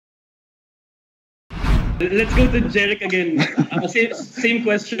let's go to Jerrick again. Same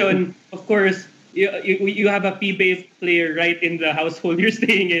question. Of course, you have a PBA player right in the household you're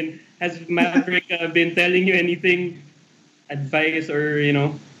staying in. Has Maverick been telling you anything, advice, or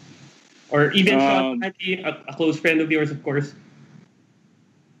or even Sean, a close friend of yours, of course?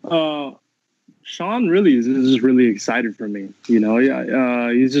 Sean really is just really excited for me.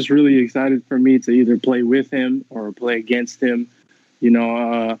 He's just really excited for me to either play with him or play against him.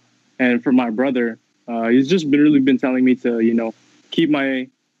 And for my brother, he's just been telling me to keep my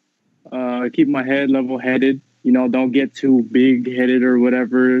head level headed. Don't get too big headed or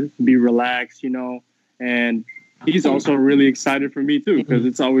whatever. Be relaxed. And he's also really excited for me too, because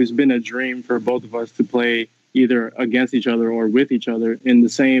it's always been a dream for both of us to play either against each other or with each other in the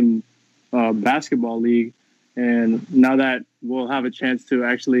same basketball league. And now that we'll have a chance to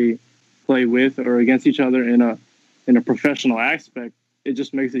actually play with or against each other in a professional aspect, it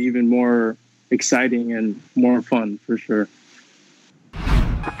just makes it even more exciting and more fun for sure.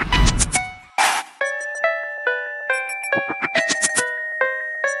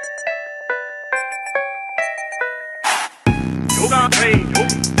 Yoga pain,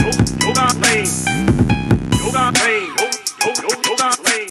 yoga pain, yoga pain.